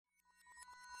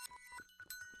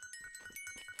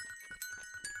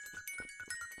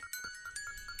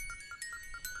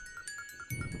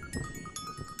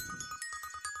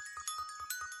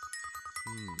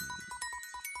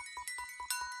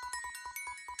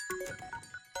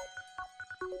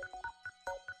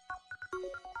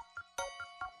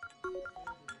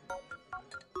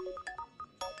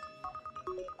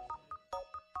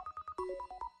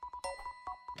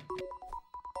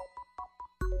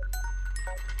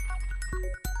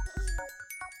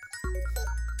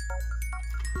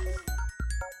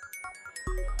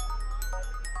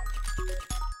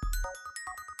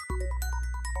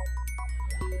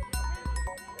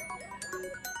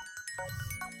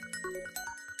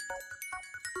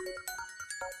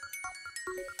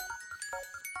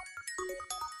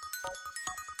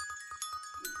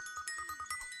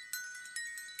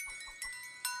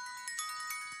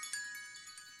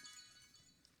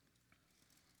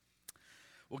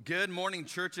Well, good morning,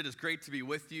 church. It is great to be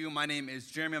with you. My name is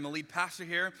Jeremy. I'm the lead pastor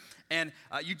here. And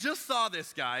you just saw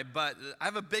this guy, but I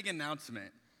have a big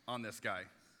announcement on this guy.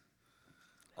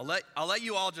 I'll let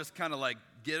you all just kind of like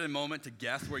get a moment to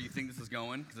guess where you think this is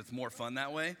going, because it's more fun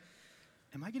that way.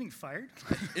 Am I getting fired?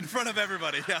 In front of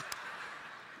everybody, yeah.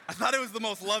 I thought it was the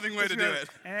most loving way to do it.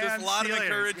 Just a lot of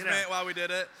encouragement while we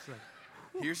did it.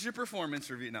 Here's your performance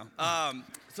review now.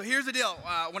 So here's the deal.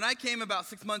 When I came about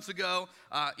 6 months ago,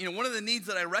 one of the needs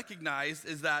that I recognized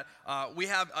is that we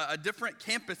have a different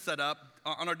campus set up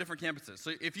on our different campuses.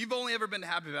 So if you've only ever been to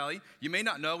Happy Valley, you may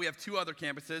not know we have two other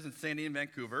campuses in Sandy and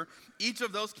Vancouver. Each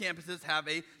of those campuses have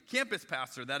a campus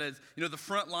pastor that is, the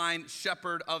frontline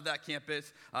shepherd of that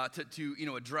campus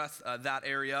to address that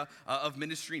area of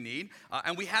ministry need.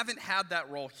 And we haven't had that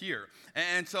role here.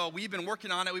 And so we've been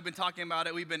working on it. We've been talking about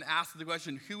it. We've been asked the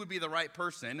question, who would be the right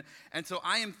person? And so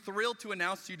I am thrilled to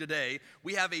announce to you today,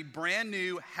 we have a brand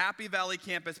new Happy Valley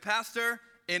campus pastor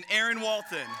in Aaron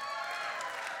Walton.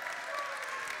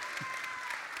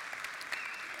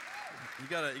 You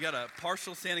got a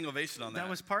partial standing ovation on that. That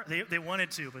was they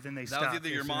wanted to, but then they stopped. That was either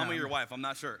your mom or your wife. I'm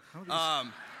not sure.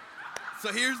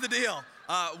 So here's the deal.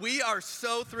 We are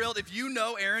so thrilled. If you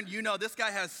know Aaron, you know this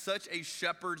guy has such a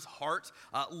shepherd's heart,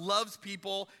 loves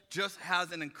people, just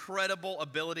has an incredible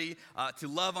ability to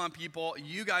love on people.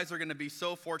 You guys are going to be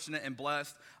so fortunate and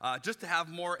blessed just to have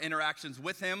more interactions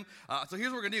with him. So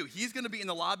here's what we're going to do. He's going to be in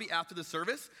the lobby after the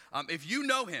service. If you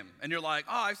know him and you're like,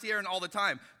 oh, I see Aaron all the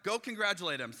time, go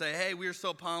congratulate him. Say, hey, we are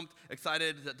so pumped,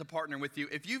 excited to partner with you.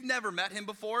 If you've never met him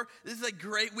before, this is a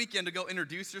great weekend to go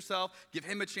introduce yourself, give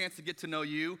him a chance to get to know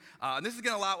you. And this is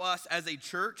going to allow us as a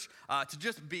church to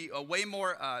just be a way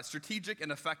more strategic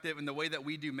and effective in the way that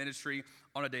we do ministry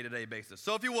on a day-to-day basis.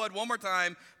 So if you would, one more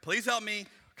time, please help me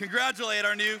congratulate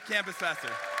our new campus pastor.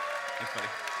 Thanks, buddy.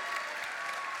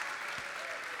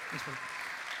 Thanks, buddy.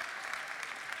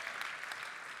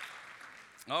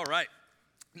 All right.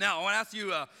 Now, I want to ask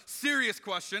you a serious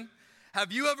question.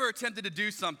 Have you ever attempted to do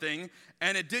something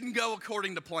and it didn't go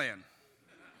according to plan?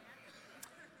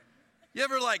 You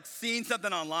ever seen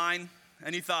something online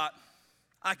and you thought,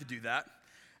 I could do that?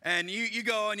 And you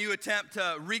go and you attempt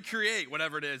to recreate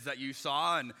whatever it is that you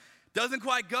saw and doesn't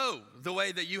quite go the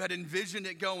way that you had envisioned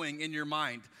it going in your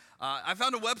mind. I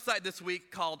found a website this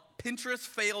week called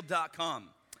PinterestFailed.com.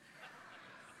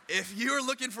 If you're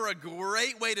looking for a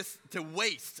great way to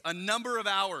waste a number of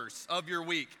hours of your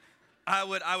week, I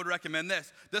would recommend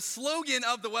this. The slogan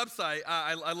of the website,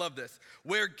 I love this,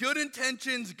 where good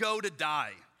intentions go to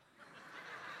die.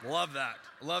 Love that.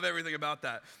 Love everything about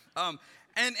that.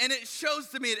 And it shows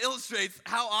to me, it illustrates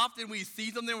how often we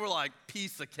see something, we're like,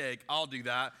 piece of cake, I'll do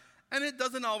that. And it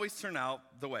doesn't always turn out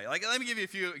the way. Let me give you a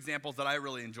few examples that I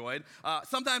really enjoyed.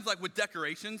 Sometimes with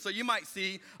decorations, so you might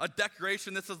see a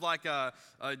decoration. This is I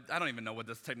don't even know what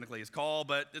this technically is called,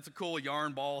 but it's a cool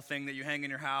yarn ball thing that you hang in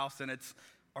your house, and it's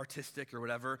artistic or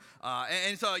whatever.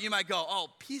 And so you might go, oh,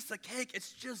 piece of cake,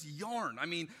 it's just yarn. I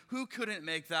mean, who couldn't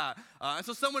make that? And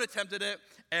so someone attempted it,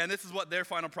 and this is what their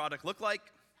final product looked like.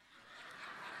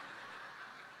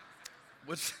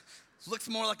 Which looks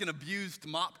more like an abused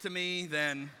mop to me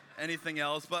than anything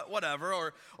else, but whatever.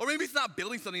 Or maybe it's not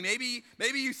building something. Maybe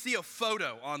you see a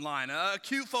photo online, a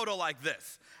cute photo like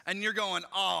this, and you're going,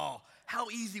 oh, how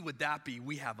easy would that be?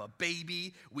 We have a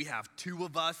baby. We have two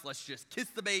of us. Let's just kiss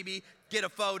the baby, get a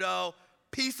photo,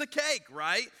 piece of cake,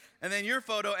 right? And then your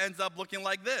photo ends up looking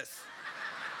like this.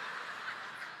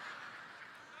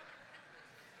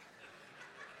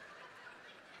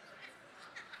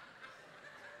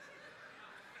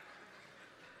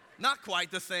 Not quite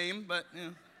the same, but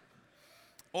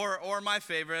Or my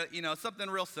favorite, something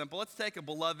real simple. Let's take a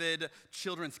beloved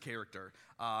children's character,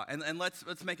 and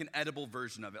let's make an edible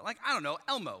version of it. I don't know,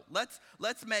 Elmo. Let's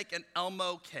make an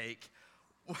Elmo cake.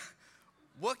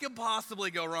 What could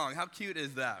possibly go wrong? How cute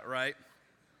is that, right?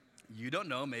 You don't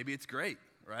know. Maybe it's great,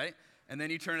 right? And then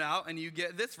you turn it out and you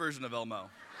get this version of Elmo.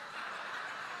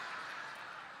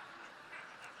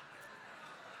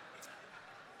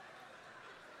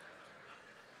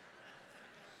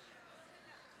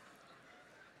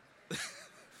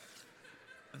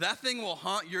 that thing will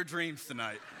haunt your dreams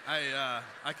tonight.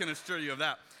 I can assure you of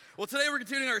that. Well, today we're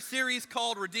continuing our series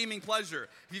called Redeeming Pleasure.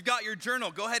 If you've got your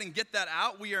journal, go ahead and get that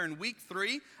out. We are in week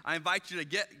 3. I invite you to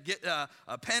get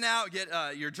a pen out, get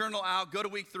your journal out, go to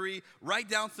week 3, write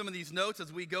down some of these notes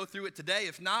as we go through it today.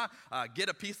 If not, get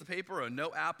a piece of paper or a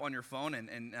note app on your phone and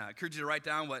encourage you to write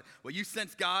down what you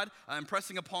sense God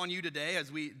impressing upon you today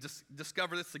as we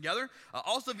discover this together.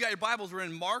 Also, if you got your Bibles, we're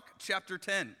in Mark chapter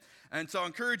 10. And so I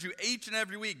encourage you each and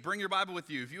every week, bring your Bible with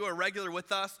you. If you are regular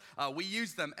with us, we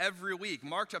use them every week.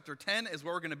 Mark chapter 10 is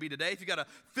where we're going to be today. If you've got a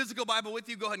physical Bible with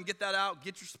you, go ahead and get that out.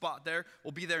 Get your spot there.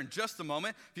 We'll be there in just a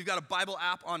moment. If you've got a Bible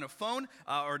app on a phone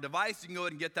or a device, you can go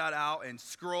ahead and get that out and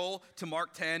scroll to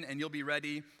Mark 10, and you'll be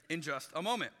ready in just a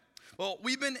moment. Well,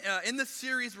 we've been in this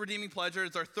series, Redeeming Pleasure.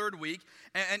 It's our 3rd week.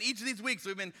 And each of these weeks,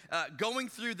 we've been going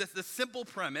through this simple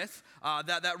premise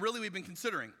that really we've been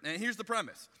considering. And here's the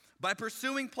premise. By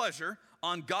pursuing pleasure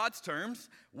on God's terms,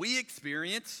 we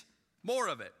experience more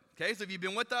of it. Okay, so if you've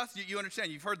been with us, you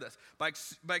understand, you've heard this.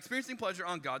 By experiencing pleasure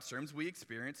on God's terms, we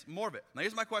experience more of it. Now,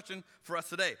 here's my question for us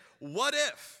today. What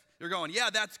if you're going,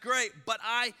 yeah, that's great, but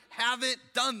I haven't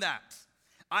done that?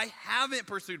 I haven't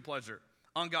pursued pleasure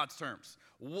on God's terms.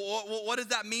 What does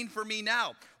that mean for me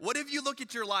now? What if you look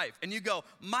at your life and you go,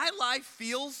 my life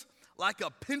feels like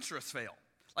a Pinterest fail?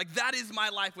 Like that is my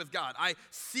life with God. I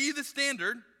see the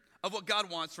standard of what God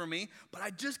wants from me, but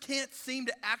I just can't seem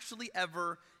to actually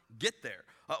ever get there.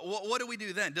 What do we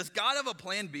do then? Does God have a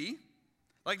plan B?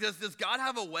 Like, does God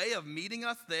have a way of meeting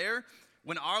us there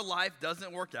when our life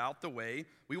doesn't work out the way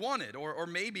we wanted? Or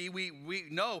maybe we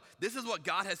know this is what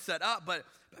God has set up, but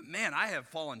man, I have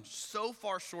fallen so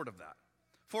far short of that.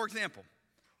 For example,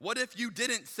 what if you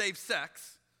didn't save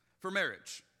sex for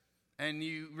marriage? And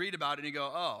you read about it and you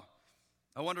go, oh,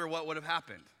 I wonder what would have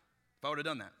happened if I would have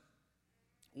done that.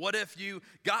 What if you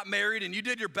got married and you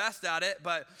did your best at it,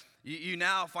 but you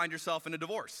now find yourself in a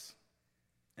divorce,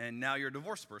 and now you're a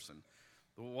divorced person?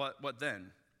 What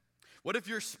then? What if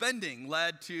your spending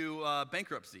led to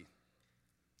bankruptcy?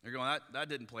 You're going, that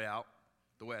didn't play out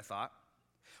the way I thought.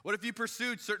 What if you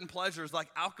pursued certain pleasures like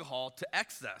alcohol to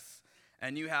excess,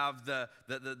 and you have the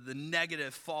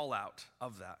negative fallout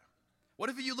of that? What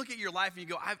if you look at your life and you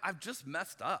go, I've just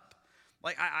messed up?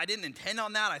 Like, I didn't intend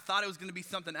on that. I thought it was going to be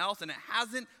something else, and it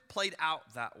hasn't played out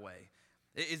that way.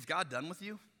 Is God done with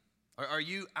you? Are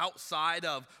you outside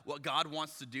of what God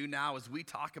wants to do now as we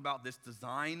talk about this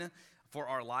design for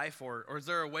our life? Or is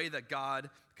there a way that God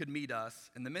could meet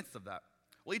us in the midst of that?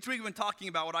 Well, each week we've been talking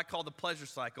about what I call the pleasure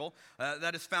cycle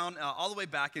that is found all the way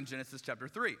back in Genesis chapter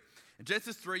 3. In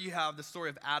Genesis 3, you have the story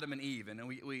of Adam and Eve, and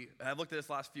we have looked at this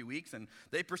last few weeks, and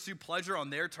they pursue pleasure on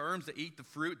their terms to eat the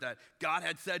fruit that God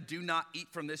had said, do not eat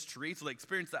from this tree, so they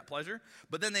experience that pleasure,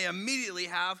 but then they immediately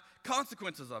have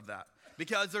consequences of that,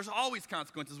 because there's always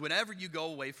consequences whenever you go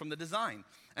away from the design.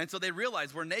 And so they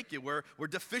realize we're naked, we're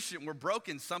deficient, we're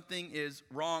broken, something is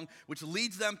wrong, which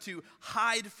leads them to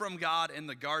hide from God in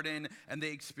the garden, and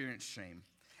they experience shame.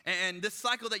 And this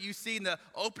cycle that you see in the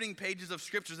opening pages of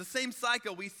Scripture is the same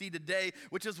cycle we see today,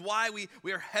 which is why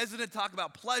we are hesitant to talk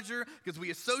about pleasure, because we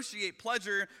associate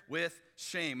pleasure with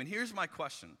shame. And here's my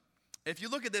question. If you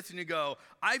look at this and you go,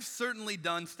 I've certainly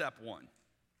done step 1.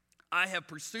 I have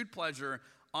pursued pleasure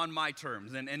on my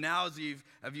terms. And now as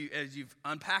you've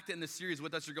unpacked it in this series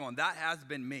with us, you're going, that has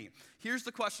been me. Here's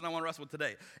the question I want to wrestle with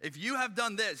today. If you have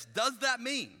done this, does that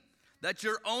mean that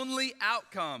your only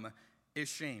outcome is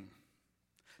shame?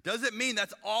 Does it mean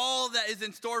that's all that is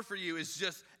in store for you is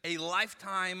just a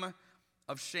lifetime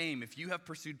of shame if you have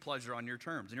pursued pleasure on your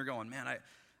terms? And you're going, man, I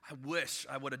wish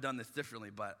I would have done this differently,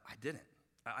 but I didn't.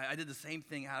 I did the same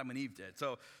thing Adam and Eve did.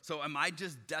 So am I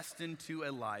just destined to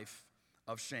a life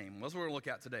of shame? Well, that's what we're going to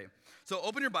look at today. So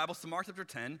open your Bibles to Mark chapter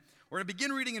 10. We're going to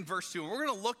begin reading in verse 2, and we're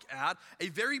going to look at a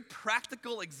very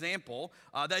practical example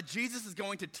that Jesus is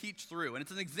going to teach through. And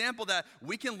it's an example that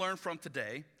we can learn from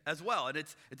today as well. And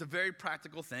it's a very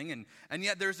practical thing, and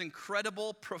yet there's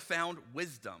incredible, profound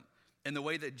wisdom in the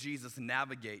way that Jesus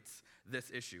navigates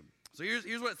this issue. So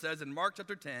here's what it says in Mark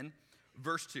chapter 10,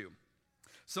 verse 2.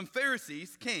 Some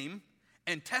Pharisees came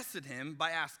and tested him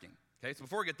by asking. Okay, so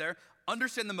before we get there,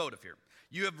 understand the motive here.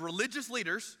 You have religious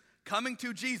leaders coming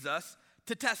to Jesus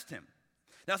to test him.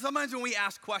 Now, sometimes when we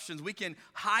ask questions, we can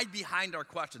hide behind our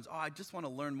questions. Oh, I just want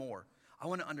to learn more. I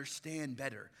want to understand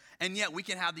better. And yet we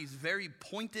can have these very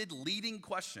pointed, leading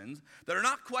questions that are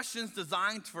not questions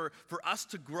designed for us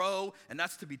to grow and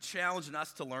us to be challenged and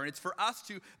us to learn. It's for us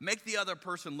to make the other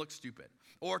person look stupid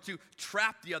or to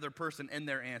trap the other person in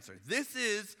their answer. This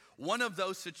is one of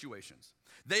those situations.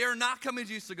 They are not coming to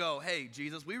Jesus to go, hey,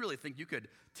 Jesus, we really think you could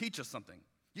teach us something.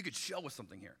 You could show us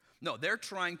something here. No, they're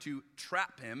trying to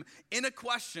trap him in a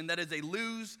question that is a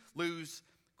lose-lose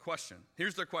question.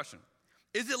 Here's their question.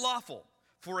 Is it lawful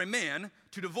for a man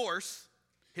to divorce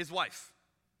his wife?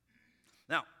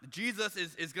 Now, Jesus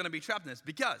is going to be trapped in this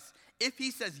because if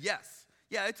he says yes,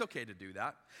 yeah, it's okay to do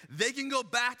that, they can go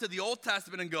back to the Old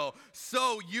Testament and go,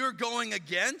 so you're going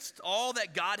against all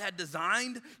that God had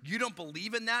designed? You don't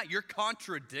believe in that? You're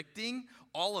contradicting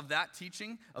all of that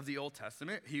teaching of the Old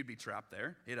Testament? He would be trapped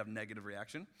there. He'd have negative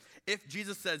reaction. If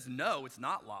Jesus says no, it's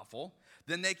not lawful,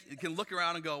 then they can look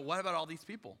around and go, what about all these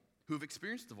people who've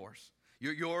experienced divorce?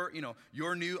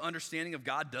 Your new understanding of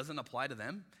God doesn't apply to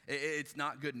them. It's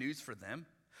not good news for them.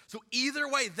 So either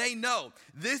way, they know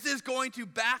this is going to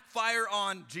backfire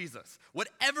on Jesus.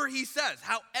 Whatever he says,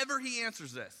 however he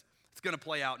answers this, it's going to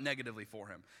play out negatively for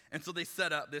him. And so they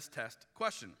set up this test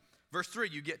question. Verse 3,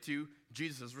 you get to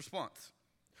Jesus' response.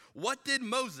 What did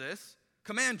Moses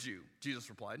command you? Jesus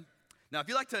replied. Now, if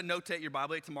you like to notate your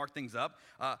Bible, to mark things up,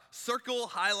 circle,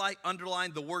 highlight,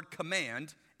 underline the word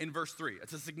command in verse 3.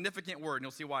 It's a significant word, and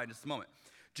you'll see why in just a moment.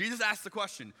 Jesus asked the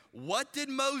question, what did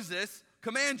Moses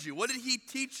command you? What did he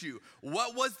teach you?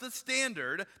 What was the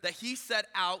standard that he set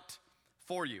out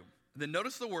for you? Then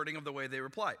notice the wording of the way they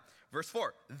reply. Verse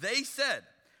 4, they said,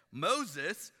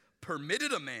 Moses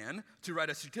permitted a man to write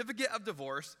a certificate of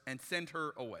divorce and send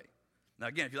her away. Now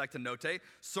again, if you like to notate,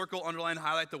 circle, underline,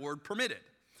 highlight the word permitted.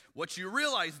 What you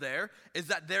realize there is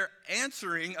that they're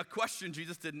answering a question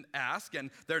Jesus didn't ask, and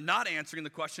they're not answering the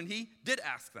question he did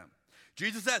ask them.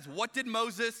 Jesus says, what did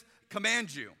Moses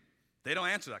command you? They don't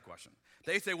answer that question.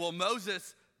 They say, well,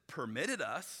 Moses permitted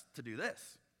us to do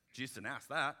this. Jesus didn't ask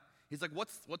that. He's like,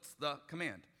 what's the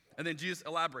command? And then Jesus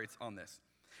elaborates on this.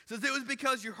 He says, it was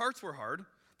because your hearts were hard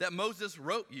that Moses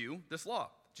wrote you this law.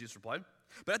 Jesus replied,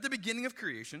 but at the beginning of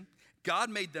creation, God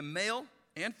made them male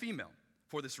and female.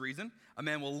 For this reason, a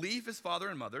man will leave his father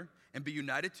and mother and be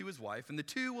united to his wife, and the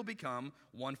two will become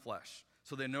one flesh.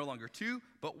 So they're no longer two,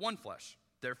 but one flesh.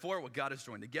 Therefore, what God has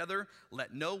joined together,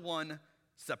 let no one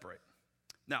separate.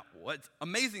 Now, what's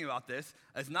amazing about this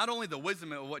is not only the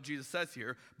wisdom of what Jesus says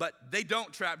here, but they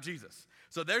don't trap Jesus.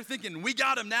 So they're thinking, we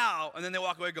got him now, and then they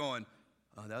walk away going,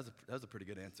 oh, that was a pretty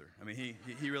good answer. I mean,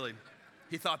 he really,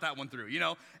 he thought that one through, you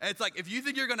know? And it's like, if you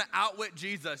think you're going to outwit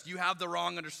Jesus, you have the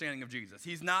wrong understanding of Jesus.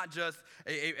 He's not just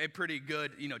a pretty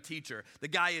good, teacher. The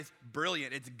guy is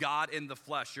brilliant. It's God in the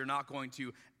flesh. You're not going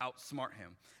to outsmart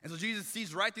him. And so Jesus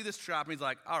sees right through this trap, and he's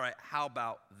like, all right, how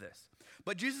about this?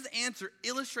 But Jesus' answer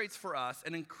illustrates for us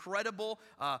an incredible,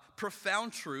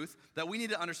 profound truth that we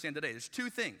need to understand today. There's two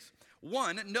things.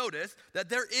 One, notice that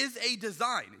there is a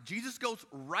design. Jesus goes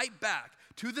right back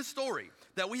to the story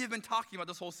that we have been talking about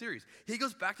this whole series. He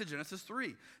goes back to Genesis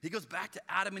 3. He goes back to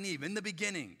Adam and Eve. In the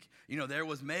beginning, there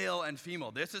was male and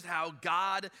female. This is how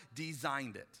God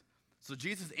designed it. So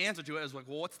Jesus' answer to it is like,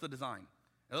 well, what's the design?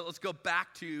 Let's go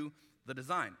back to the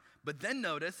design. But then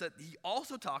notice that he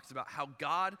also talks about how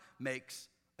God makes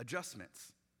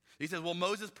adjustments. He says, well,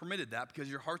 Moses permitted that because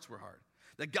your hearts were hard.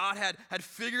 That God had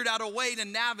figured out a way to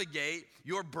navigate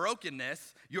your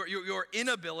brokenness, your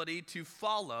inability to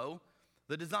follow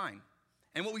the design.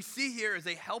 And what we see here is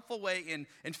a helpful way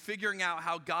in figuring out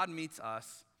how God meets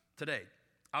us today.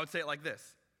 I would say it like this.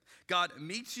 God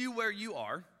meets you where you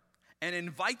are and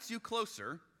invites you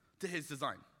closer to his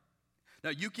design. Now,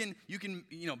 you can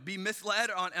be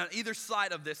misled on either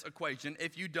side of this equation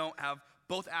if you don't have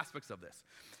both aspects of this.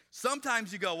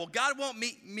 Sometimes you go, well, God won't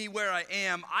meet me where I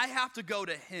am. I have to go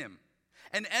to him.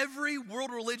 And every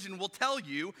world religion will tell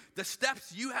you the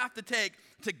steps you have to take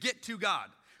to get to God.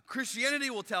 Christianity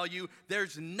will tell you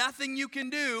there's nothing you can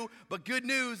do, but good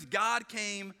news, God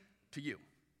came to you.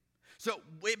 So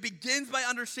it begins by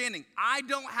understanding I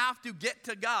don't have to get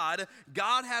to God.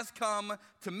 God has come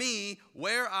to me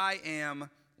where I am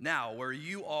now, where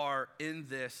you are in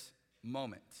this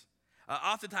moment.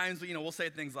 Oftentimes, we'll say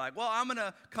things like, well, I'm going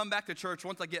to come back to church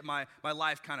once I get my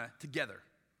life kind of together.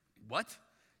 What?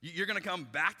 You're going to come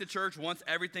back to church once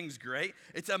everything's great?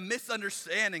 It's a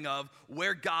misunderstanding of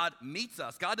where God meets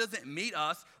us. God doesn't meet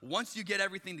us once you get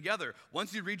everything together,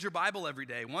 once you read your Bible every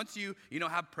day, once you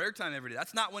have prayer time every day.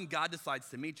 That's not when God decides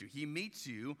to meet you. He meets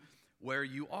you where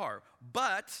you are.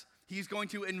 But he's going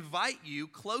to invite you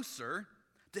closer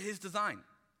to his design.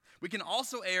 We can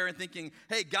also err in thinking,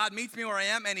 hey, God meets me where I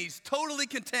am, and he's totally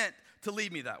content to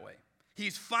leave me that way.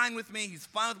 He's fine with me. He's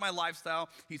fine with my lifestyle.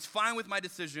 He's fine with my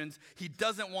decisions. He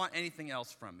doesn't want anything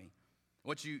else from me.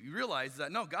 What you realize is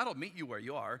that, no, God will meet you where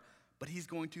you are, but he's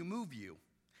going to move you.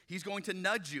 He's going to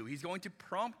nudge you. He's going to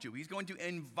prompt you. He's going to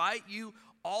invite you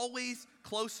always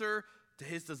closer to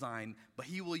his design, but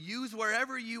he will use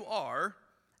wherever you are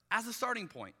as a starting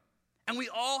point. And we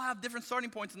all have different starting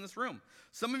points in this room.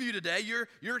 Some of you today,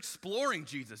 you're exploring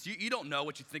Jesus. You don't know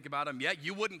what you think about him yet.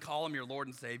 You wouldn't call him your Lord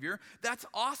and Savior. That's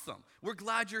awesome. We're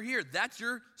glad you're here. That's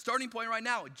your starting point right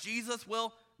now. Jesus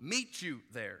will meet you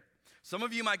there. Some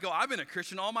of you might go, I've been a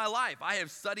Christian all my life. I have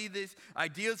studied these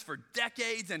ideas for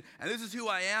decades, and this is who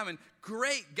I am. And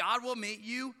great, God will meet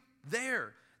you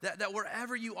there. That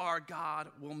wherever you are, God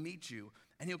will meet you.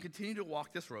 And he'll continue to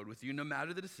walk this road with you no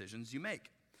matter the decisions you make.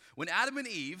 When Adam and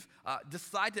Eve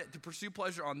decide to pursue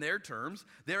pleasure on their terms,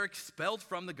 they're expelled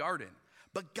from the garden.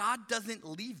 But God doesn't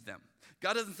leave them.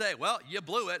 God doesn't say, well, you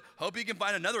blew it. Hope you can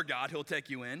find another God who'll take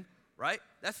you in, right?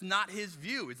 That's not his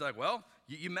view. He's like, well,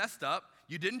 you messed up.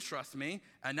 You didn't trust me,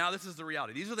 and now this is the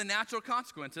reality. These are the natural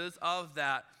consequences of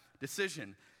that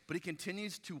decision. But he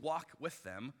continues to walk with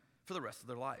them for the rest of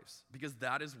their lives because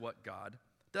that is what God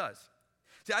does.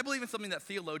 See, I believe in something that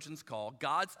theologians call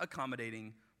God's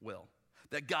accommodating will.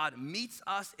 That God meets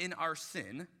us in our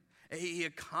sin, and he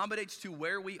accommodates to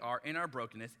where we are in our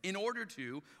brokenness in order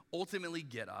to ultimately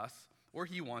get us where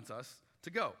he wants us to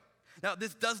go. Now,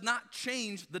 this does not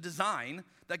change the design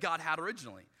that God had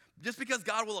originally. Just because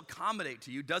God will accommodate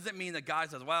to you doesn't mean that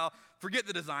God says, well, forget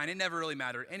the design, it never really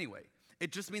mattered anyway.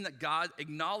 It just means that God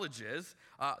acknowledges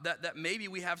that maybe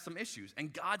we have some issues,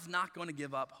 and God's not going to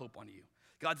give up hope on you.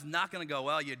 God's not going to go,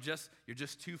 well, you're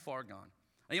just too far gone.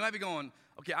 And you might be going,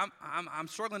 okay, I'm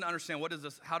struggling to understand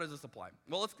how does this apply?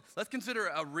 Well, let's consider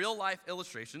a real life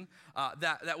illustration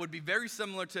that would be very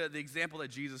similar to the example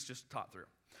that Jesus just taught through.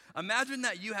 Imagine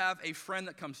that you have a friend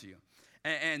that comes to you.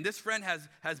 And this friend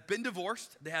has been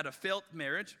divorced. They had a failed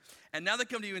marriage. And now they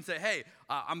come to you and say, hey,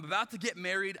 I'm about to get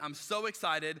married. I'm so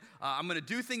excited. I'm going to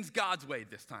do things God's way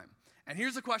this time. And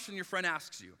here's the question your friend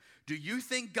asks you. Do you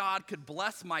think God could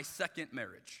bless my second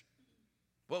marriage?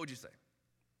 What would you say?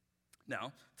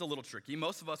 Now, it's a little tricky.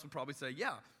 Most of us would probably say,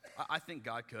 yeah, I think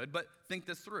God could. But think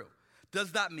this through.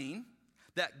 Does that mean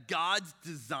that God's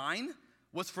design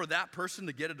was for that person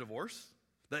to get a divorce?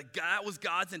 That was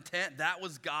God's intent, that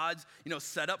was God's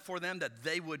setup for them, that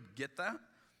they would get that?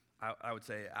 I would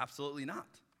say absolutely not.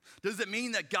 Does it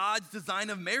mean that God's design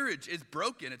of marriage is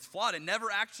broken, it's flawed, it never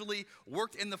actually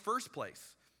worked in the first place?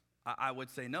 I would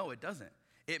say no, it doesn't.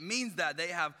 It means that they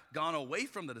have gone away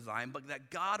from the design, but that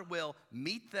God will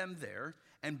meet them there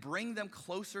and bring them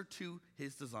closer to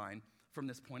his design from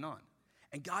this point on.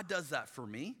 And God does that for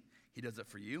me. He does it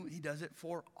for you. He does it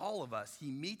for all of us. He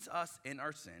meets us in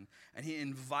our sin, and he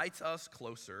invites us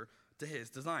closer to his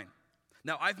design.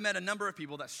 Now, I've met a number of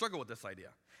people that struggle with this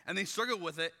idea, and they struggle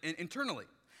with it internally.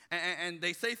 And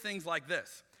they say things like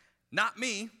this, not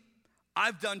me,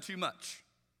 I've done too much.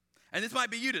 And this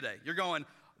might be you today. You're going,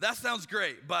 that sounds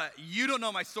great, but you don't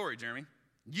know my story, Jeremy.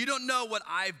 You don't know what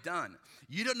I've done.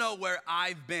 You don't know where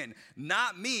I've been.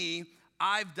 Not me,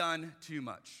 I've done too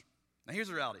much. Now, here's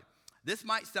the reality. This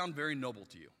might sound very noble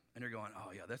to you, and you're going,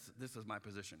 oh yeah, this is my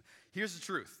position. Here's the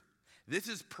truth. This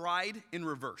is pride in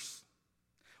reverse.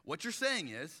 What you're saying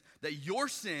is that your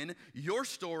sin, your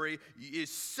story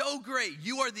is so great,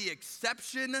 you are the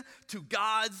exception to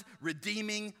God's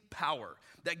redeeming power.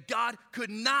 That God could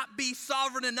not be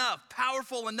sovereign enough,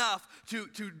 powerful enough to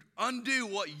undo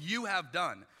what you have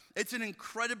done. It's an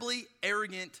incredibly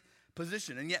arrogant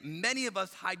position, and yet many of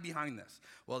us hide behind this.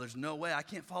 Well, there's no way, I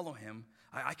can't follow him.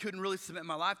 I couldn't really submit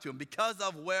my life to him because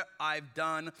of what I've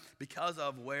done, because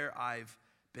of where I've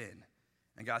been.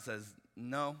 And God says,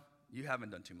 no, you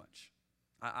haven't done too much.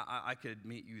 I could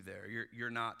meet you there.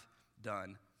 You're not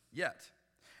done yet.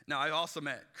 Now, I also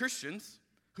met Christians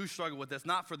who struggle with this,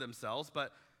 not for themselves,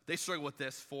 but they struggle with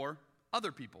this for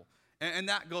other people. And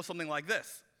that goes something like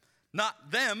this.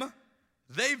 Not them,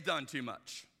 they've done too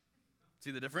much.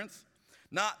 See the difference?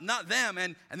 Not them,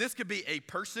 and this could be a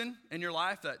person in your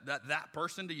life, that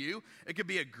person to you. It could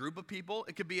be a group of people.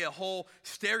 It could be a whole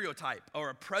stereotype or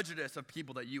a prejudice of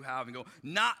people that you have and go,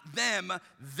 not them,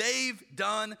 they've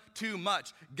done too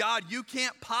much. God, you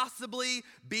can't possibly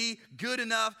be good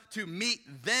enough to meet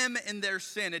them in their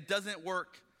sin. It doesn't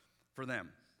work for them.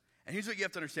 And here's what you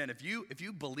have to understand. If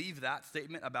you believe that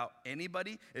statement about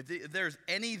anybody, if there's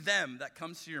any them that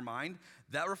comes to your mind,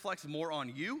 that reflects more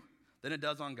on you than it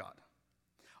does on God.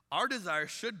 Our desire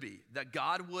should be that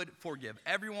God would forgive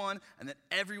everyone and that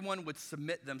everyone would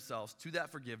submit themselves to that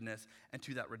forgiveness and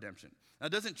to that redemption. Now,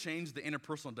 it doesn't change the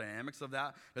interpersonal dynamics of that.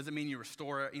 It doesn't mean you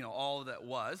restore, all that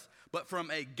was. But from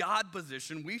a God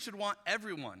position, we should want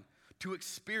everyone to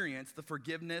experience the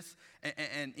forgiveness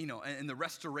and the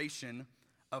restoration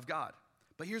of God.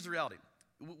 But here's the reality.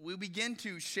 We begin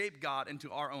to shape God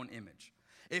into our own image.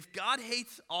 If God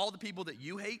hates all the people that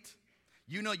you hate,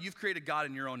 you know you've created God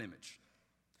in your own image.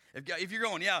 If you're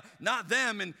going, yeah, not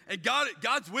them, and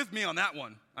God's with me on that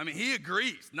one. I mean, he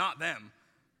agrees, not them.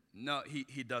 No,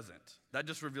 he doesn't. That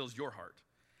just reveals your heart.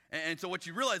 And so what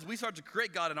you realize, we start to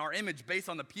create God in our image based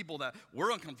on the people that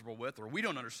we're uncomfortable with, or we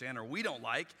don't understand, or we don't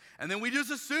like. And then we just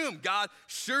assume, God,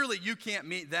 surely you can't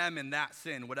meet them in that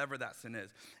sin, whatever that sin is.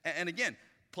 And again,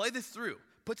 play this through.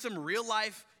 Put some real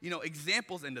life,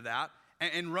 examples into that,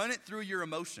 and run it through your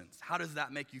emotions. How does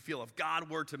that make you feel? If God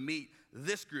were to meet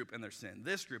this group in their sin,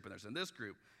 this group in their sin, this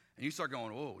group, and you start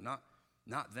going, oh,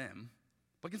 not them.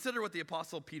 But consider what the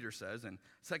Apostle Peter says in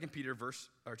 2 Peter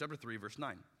chapter 3, verse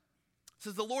 9. It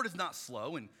says, the Lord is not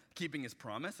slow in keeping his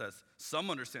promise, as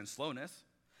some understand slowness.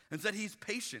 Instead, he's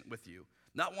patient with you,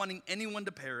 not wanting anyone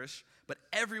to perish, but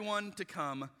everyone to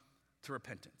come to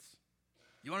repentance.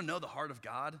 You want to know the heart of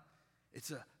God?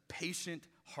 It's a patient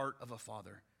heart of a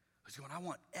father who's going, I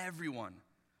want everyone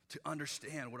to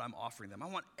understand what I'm offering them. I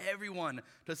want everyone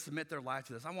to submit their life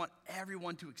to this. I want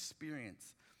everyone to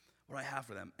experience what I have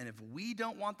for them. And if we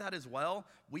don't want that as well,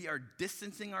 we are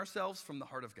distancing ourselves from the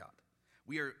heart of God.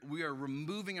 We are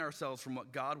removing ourselves from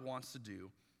what God wants to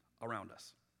do around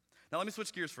us. Now, let me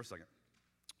switch gears for a second.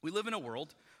 We live in a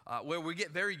world where we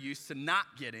get very used to not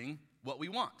getting what we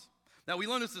want. Now, we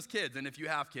learn this as kids, and if you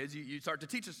have kids, you start to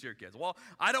teach this to your kids. Well,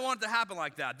 I don't want it to happen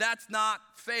like that. That's not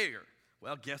fair.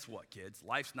 Well, guess what, kids?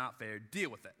 Life's not fair. Deal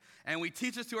with it. And we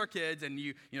teach this to our kids, and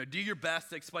you do your best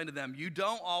to explain to them, you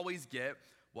don't always get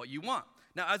what you want.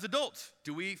 Now, as adults,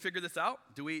 do we figure this out?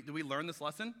 Do we learn this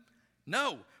lesson?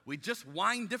 No, we just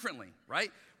whine differently,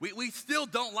 right? We still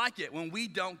don't like it when we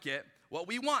don't get what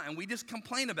we want, and we just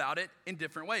complain about it in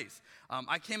different ways.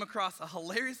 I came across a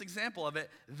hilarious example of it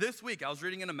this week. I was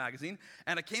reading in a magazine,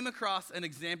 and I came across an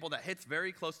example that hits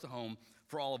very close to home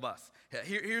for all of us.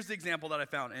 Here's the example that I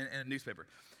found in a newspaper.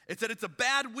 It said it's a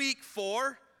bad week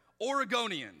for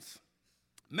Oregonians,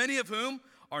 many of whom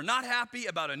are not happy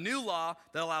about a new law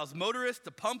that allows motorists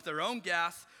to pump their own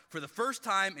gas for the first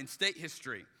time in state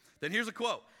history. Then here's a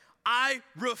quote. I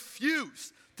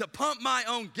refuse to pump my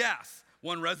own gas,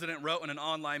 one resident wrote in an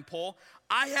online poll.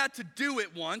 I had to do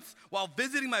it once while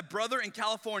visiting my brother in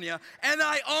California, and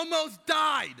I almost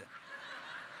died.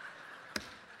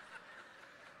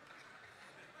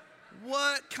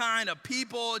 What kind of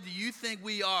people do you think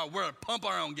we are? We're gonna pump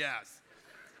our own gas.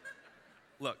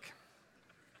 Look,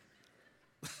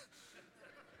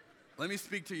 let me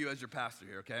speak to you as your pastor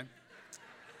here, okay?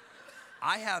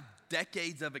 I have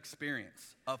decades of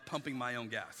experience of pumping my own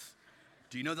gas.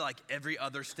 Do you know that every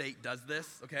other state does this,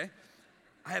 okay?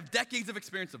 I have decades of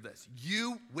experience of this.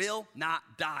 You will not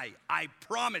die. I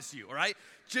promise you, all right?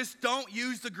 Just don't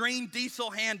use the green diesel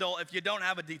handle if you don't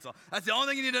have a diesel. That's the only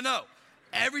thing you need to know.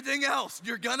 Everything else,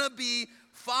 you're gonna be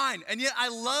fine. And yet I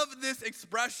love this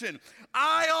expression,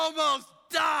 I almost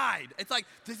died. It's like,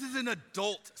 this is an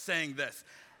adult saying this.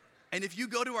 And if you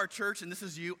go to our church and this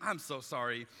is you, I'm so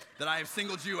sorry that I have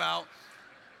singled you out.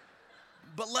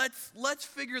 But let's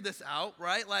figure this out,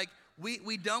 right?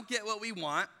 We don't get what we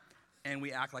want and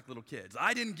we act like little kids.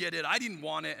 I didn't get it, I didn't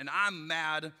want it, and I'm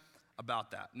mad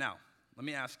about that. Now, let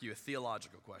me ask you a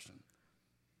theological question.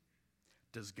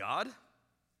 Does God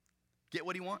get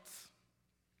what he wants?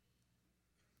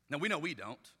 Now, we know we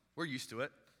don't. We're used to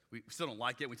it. We still don't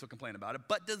like it. We still complain about it.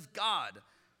 But does God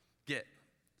get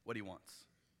what he wants?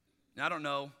 Now, I don't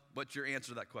know what your answer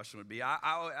to that question would be.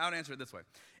 I would answer it this way.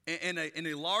 In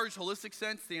a large, holistic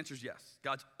sense, the answer is yes.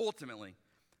 God's ultimately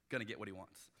going to get what he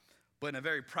wants. But in a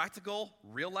very practical,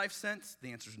 real-life sense,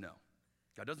 the answer is no.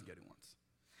 God doesn't get what he wants.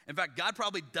 In fact, God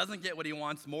probably doesn't get what he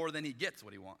wants more than he gets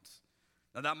what he wants.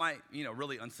 Now, that might,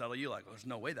 really unsettle you. There's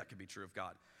no way that could be true of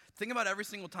God. Think about every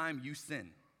single time you sin.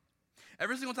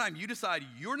 Every single time you decide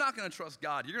you're not going to trust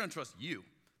God, you're going to trust you,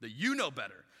 that you know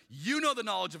better. You know the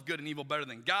knowledge of good and evil better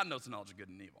than God knows the knowledge of good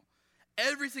and evil.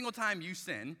 Every single time you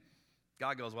sin,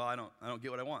 God goes, well, I don't get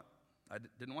what I want. I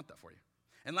didn't want that for you.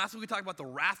 And last week we talked about the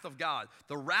wrath of God.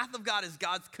 The wrath of God is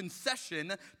God's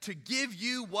concession to give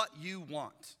you what you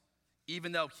want,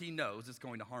 even though he knows it's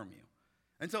going to harm you.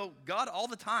 And so God all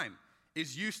the time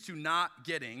is used to not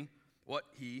getting what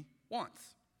he wants.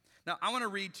 Now, I want to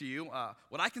read to you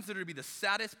what I consider to be the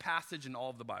saddest passage in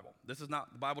all of the Bible. The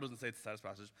Bible doesn't say it's the saddest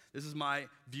passage. This is my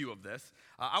view of this.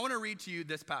 I want to read to you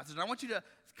this passage, and I want you to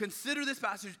consider this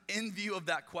passage in view of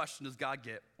that question, does God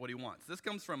get what he wants? This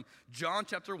comes from John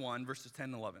chapter 1, verses 10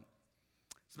 and 11.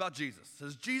 It's about Jesus. It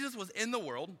says, Jesus was in the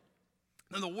world,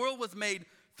 and the world was made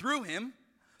through him.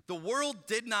 The world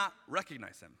did not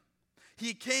recognize him.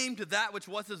 He came to that which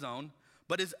was his own,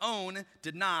 but his own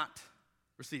did not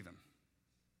receive him.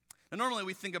 Now, normally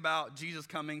we think about Jesus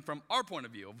coming from our point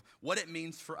of view of what it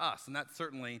means for us, and that's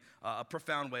certainly a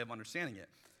profound way of understanding it.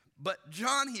 But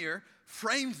John here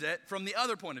frames it from the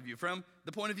other point of view, from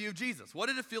the point of view of Jesus. What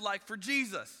did it feel like for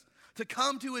Jesus to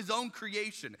come to his own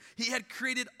creation? He had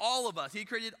created all of us. He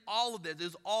created all of this. It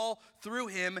was all through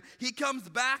him. He comes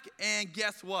back, and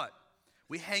guess what?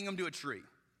 We hang him to a tree.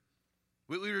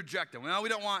 We reject him. Well, we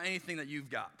don't want anything that you've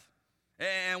got.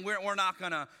 And we're not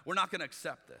gonna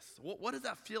accept this. What does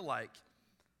that feel like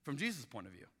from Jesus' point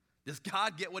of view? Does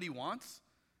God get what he wants?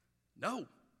 No.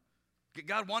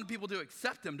 God wanted people to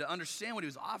accept him, to understand what he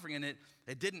was offering, and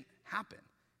it didn't happen.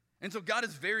 And so God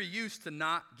is very used to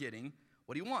not getting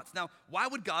what he wants. Now, why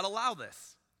would God allow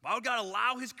this? Why would God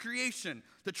allow his creation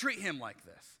to treat him like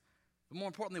this? But more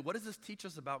importantly, what does this teach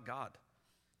us about God?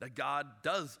 That God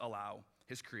does allow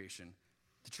his creation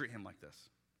to treat him like this.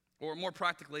 Or more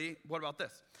practically, what about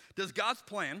this? Does God's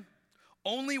plan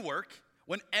only work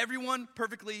when everyone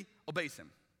perfectly obeys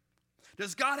him?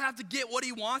 Does God have to get what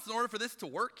he wants in order for this to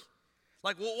work?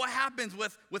 Like, well, what happens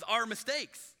with our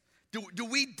mistakes? Do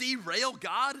we derail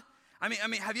God? I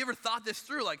mean, have you ever thought this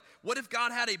through? Like, what if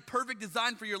God had a perfect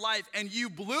design for your life and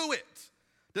you blew it?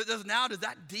 Does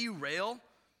that derail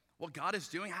what God is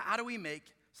doing? How do we make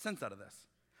sense out of this?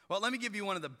 Well, let me give you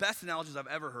one of the best analogies I've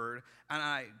ever heard, and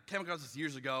I came across this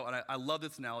years ago, and I love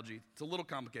this analogy. It's a little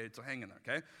complicated, so hang in there,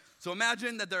 okay? So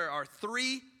imagine that there are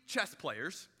 3 chess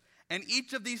players, and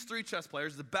each of these 3 chess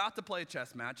players is about to play a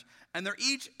chess match, and they're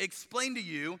each explain to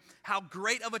you how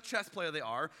great of a chess player they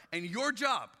are, and your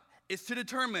job is to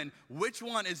determine which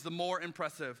one is the more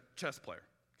impressive chess player.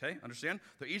 Okay, understand?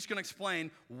 They're each going to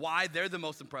explain why they're the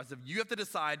most impressive. You have to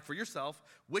decide for yourself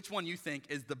which one you think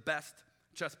is the best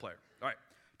chess player. All right,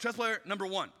 chess player number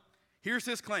 1. Here's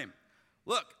his claim.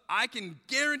 Look, I can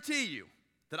guarantee you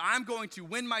that I'm going to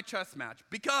win my chess match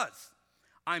because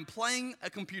I'm playing a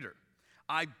computer.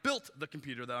 I built the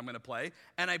computer that I'm going to play,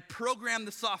 and I programmed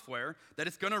the software that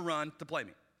it's going to run to play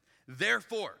me.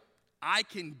 Therefore, I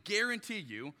can guarantee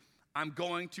you I'm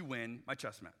going to win my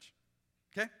chess match.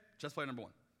 Okay? Chess player number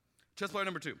 1. Chess player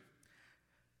number 2.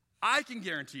 I can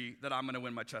guarantee that I'm going to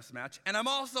win my chess match, and I'm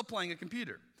also playing a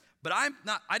computer. But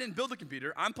I didn't build the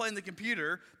computer. I'm playing the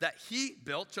computer that he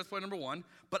built, chess player number 1,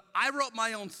 but I wrote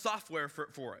my own software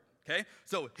for it. Okay?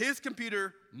 So his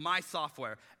computer, my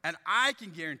software, and I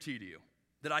can guarantee to you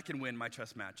that I can win my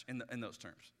chess match in those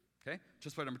terms. Okay?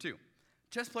 Chess player number 2.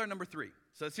 Chess player number 3.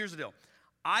 So here's the deal.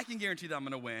 I can guarantee that I'm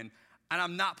going to win, and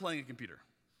I'm not playing a computer.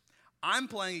 I'm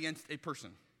playing against a person.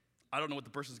 I don't know what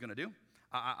the person's going to do.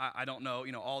 I don't know,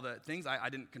 all the things. I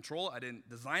didn't control it. I didn't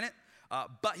design it.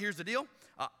 But here's the deal.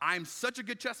 I'm such a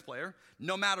good chess player,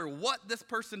 no matter what this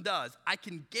person does, I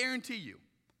can guarantee you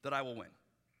that I will win.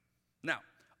 Now,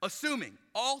 assuming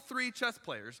all 3 chess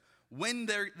players win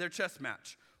their chess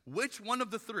match, which one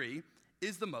of the 3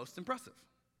 is the most impressive?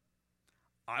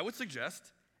 I would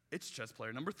suggest it's chess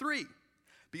player number 3.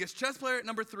 Because chess player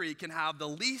number 3 can have the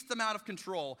least amount of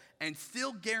control and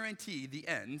still guarantee the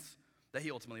ends that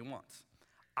he ultimately wants.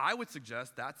 I would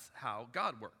suggest that's how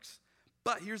God works.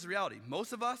 But here's the reality.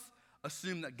 Most of us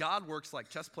assume that God works like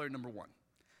chess player number 1.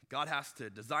 God has to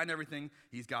design everything.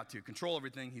 He's got to control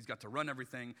everything. He's got to run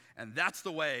everything. And that's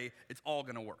the way it's all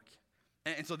going to work.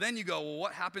 And so then you go, well,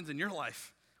 what happens in your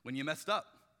life when you messed up?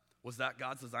 Was that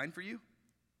God's design for you?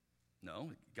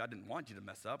 No, God didn't want you to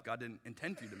mess up. God didn't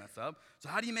intend for you to mess up. So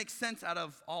how do you make sense out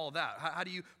of all of that? How do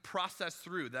you process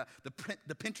through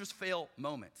the Pinterest fail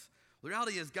moments? The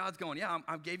reality is God's going, yeah,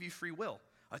 I gave you free will.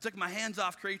 I took my hands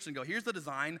off creation and go, here's the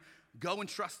design. Go and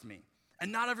trust me.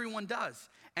 And not everyone does.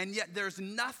 And yet there's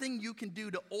nothing you can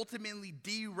do to ultimately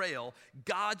derail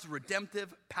God's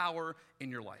redemptive power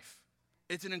in your life.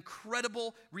 It's an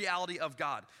incredible reality of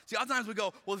God. See, oftentimes we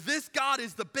go, well, this God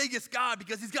is the biggest God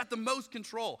because he's got the most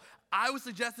control. I would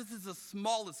suggest this is the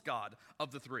smallest God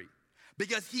of the 3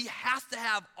 because he has to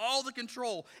have all the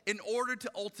control in order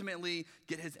to ultimately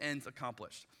get his ends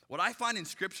accomplished. What I find in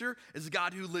Scripture is a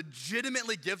God who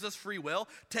legitimately gives us free will,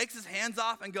 takes his hands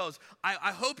off and goes,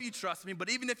 I hope you trust me, but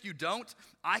even if you don't,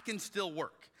 I can still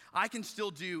work. I can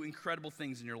still do incredible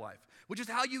things in your life, which is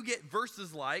how you get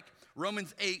verses like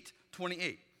Romans 8:28.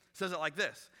 It says it like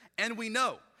this, and we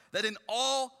know that in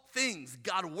all things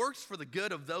God works for the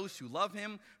good of those who love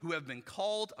him, who have been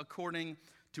called according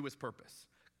to his purpose.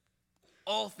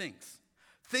 All things.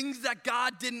 Things that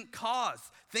God didn't cause,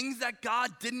 things that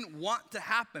God didn't want to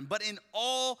happen, but in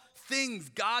all things,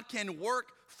 God can work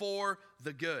for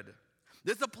the good.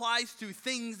 This applies to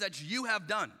things that you have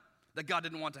done that God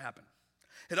didn't want to happen.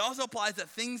 It also applies to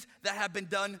things that have been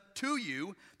done to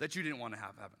you that you didn't want to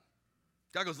have happen.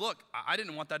 God goes, look, I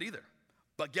didn't want that either,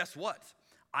 but guess what?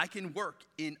 I can work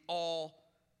in all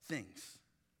things.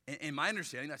 In my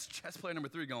understanding, that's chess player number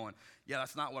 3 going, yeah,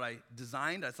 that's not what I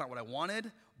designed, that's not what I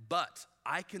wanted, but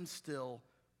I can still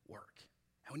work.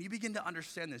 And when you begin to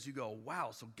understand this, you go,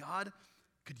 wow, so God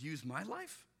could use my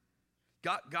life?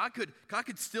 God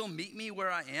could still meet me where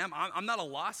I am. I'm not a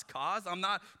lost cause. I'm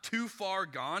not too far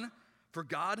gone for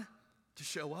God to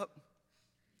show up.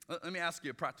 Let me ask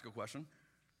you a practical question.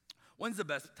 When's the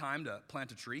best time to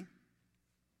plant a tree?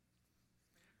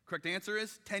 Correct answer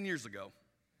is 10 years ago.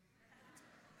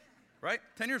 Right?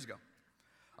 10 years ago.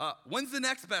 When's the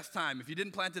next best time if you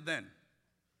didn't plant it then?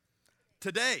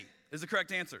 Today is the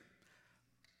correct answer.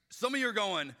 Some of you are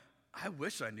going, I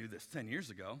wish I knew this 10 years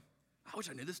ago. I wish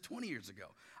I knew this 20 years ago.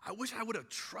 I wish I would have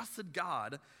trusted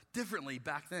God differently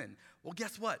back then. Well,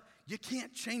 guess what? You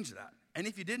can't change that. And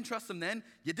if you didn't trust him then,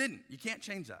 you didn't. You can't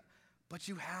change that. But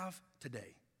you have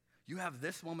today. You have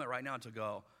this moment right now to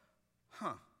go,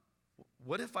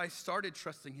 what if I started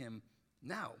trusting him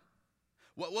now?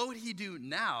 What would he do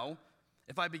now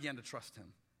if I began to trust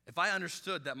him? If I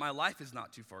understood that my life is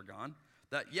not too far gone,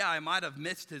 that, yeah, I might have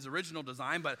missed his original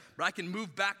design, but I can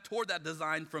move back toward that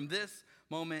design from this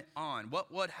moment on.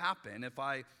 What would happen if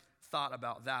I thought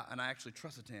about that and I actually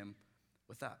trusted him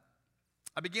with that?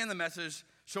 I began the message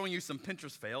showing you some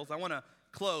Pinterest fails. I want to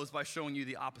close by showing you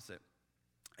the opposite.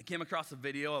 I came across a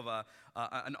video of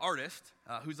an artist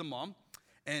who's a mom,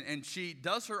 and she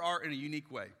does her art in a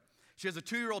unique way. She has a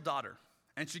 2-year-old daughter,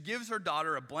 and she gives her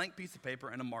daughter a blank piece of paper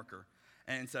and a marker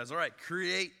and says, all right,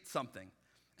 create something.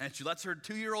 And she lets her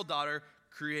 2-year-old daughter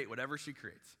create whatever she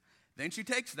creates. Then she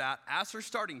takes that as her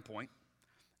starting point,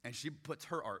 and she puts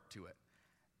her art to it.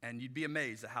 And you'd be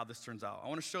amazed at how this turns out. I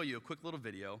want to show you a quick little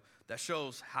video that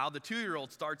shows how the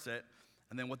 2-year-old starts it,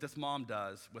 and then what this mom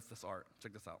does with this art.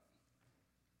 Check this out.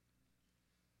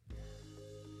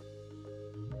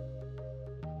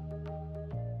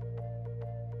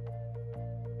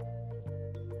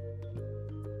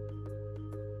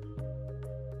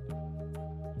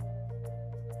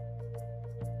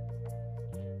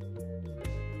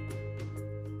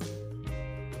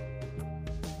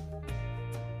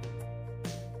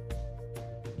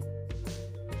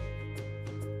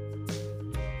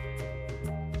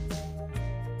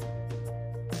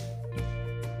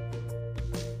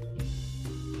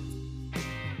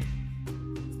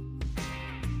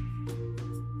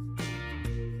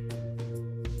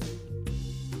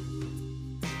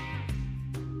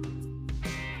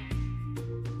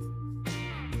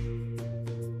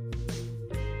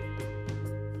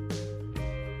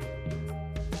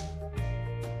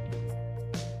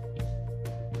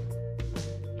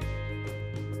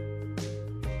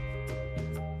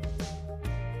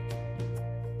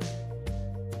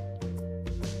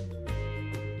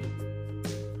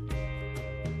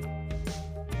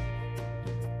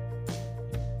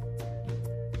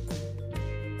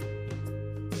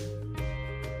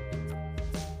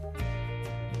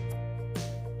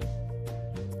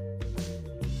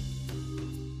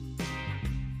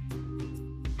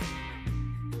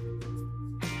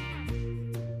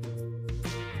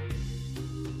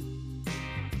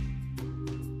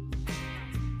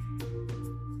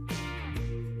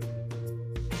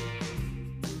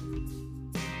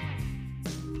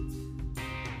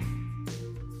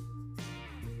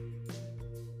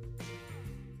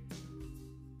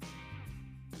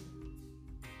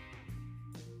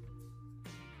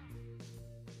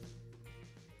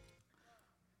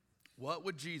 What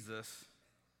would Jesus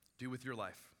do with your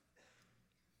life?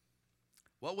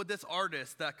 What would this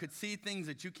artist that could see things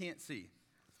that you can't see?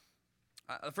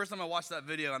 The first time I watched that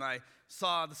video and I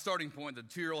saw the starting point that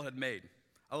the 2-year-old had made,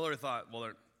 I literally thought, well,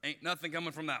 there ain't nothing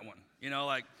coming from that one. You know,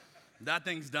 like, that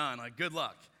thing's done. Like, good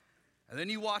luck. And then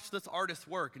you watch this artist's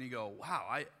work and you go, wow,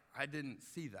 I didn't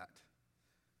see that.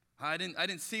 I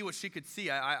didn't see what she could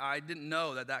see. I didn't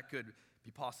know that could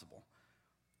be possible.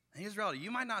 And here's the reality.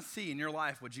 You might not see in your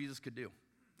life what Jesus could do.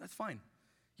 That's fine.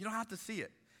 You don't have to see it.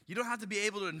 You don't have to be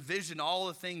able to envision all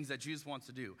the things that Jesus wants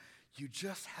to do. You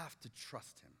just have to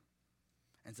trust him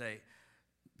and say,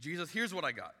 Jesus, here's what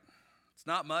I got. It's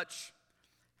not much.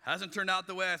 Hasn't turned out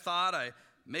the way I thought. I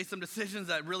made some decisions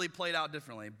that really played out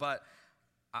differently, but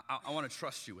I want to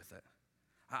trust you with it.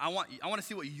 I want to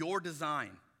see what your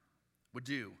design would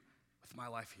do with my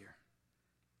life here.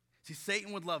 See,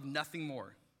 Satan would love nothing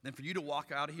more than for you to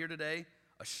walk out of here today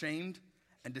ashamed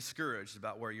and discouraged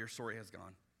about where your story has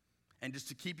gone. And just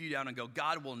to keep you down and go,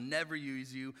 God will never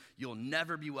use you. You'll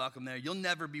never be welcome there. You'll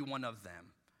never be one of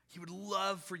them. He would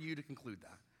love for you to conclude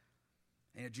that.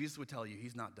 And yet Jesus would tell you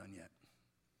he's not done yet.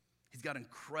 He's got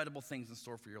incredible things in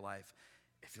store for your life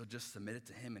if you'll just submit it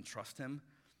to him and trust him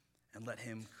and let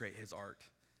him create his art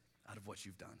out of what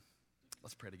you've done.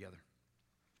 Let's pray together.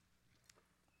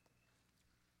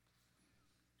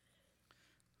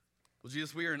 Well, Well,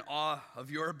 Jesus, we are in awe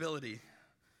of your ability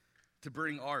to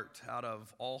bring art out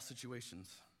of all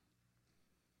situations.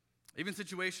 Even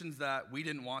situations that we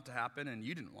didn't want to happen and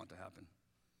you didn't want to happen.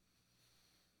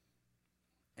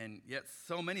 And yet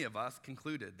so many of us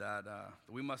concluded that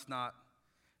we must not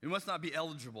be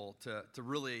eligible to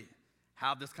really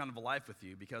have this kind of a life with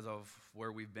you because of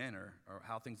where we've been or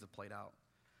how things have played out.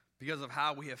 Because of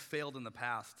how we have failed in the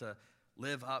past to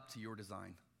live up to your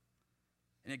design.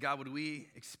 And yet, God, would we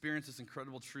experience this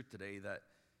incredible truth today that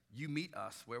you meet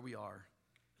us where we are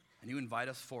and you invite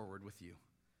us forward with you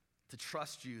to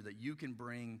trust you that you can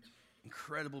bring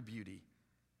incredible beauty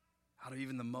out of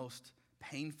even the most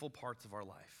painful parts of our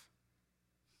life.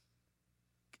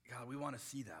 God, we want to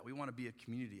see that. We want to be a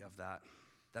community of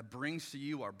that brings to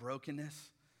you our brokenness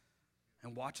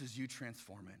and watches you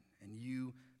transform it and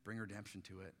you bring redemption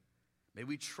to it. May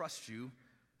we trust you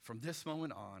from this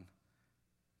moment on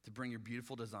to bring your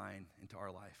beautiful design into our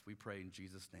life. We pray in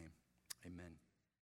Jesus' name. Amen.